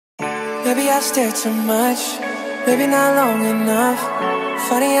Maybe I stare too much, maybe not long enough.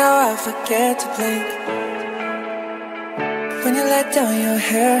 Funny how I forget to blink. When you let down your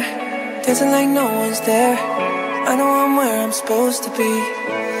hair, dancing like no one's there. I know I'm where I'm supposed to be.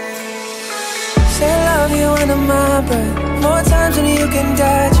 Say I love you under my breath, more times than you can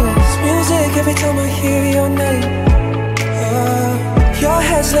digest. Music every time I hear your name. Your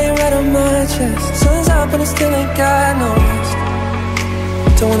head's laying right on my chest. Sun's up and it still ain't got no rest.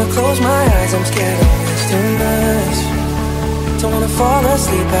 Don't wanna close my eyes, I'm scared of wasting much. Don't wanna fall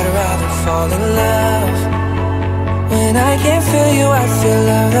asleep, I'd rather fall in love. When I can't feel you, I feel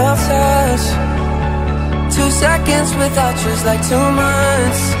out of touch. 2 seconds without you's like 2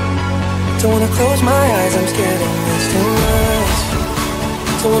 months. Don't wanna close my eyes, I'm scared of wasting much.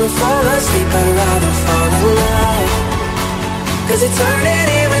 Don't wanna fall asleep, I'd rather fall in love. Cause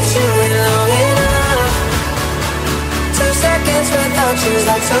eternity with you ain't long enough. 2 seconds without you's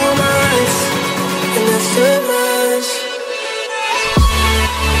like 2 months, and that's too much.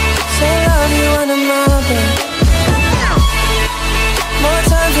 Say I love you under my breath, more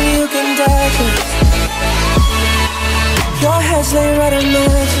times than you can digest. Your head's laying right on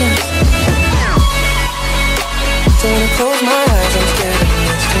my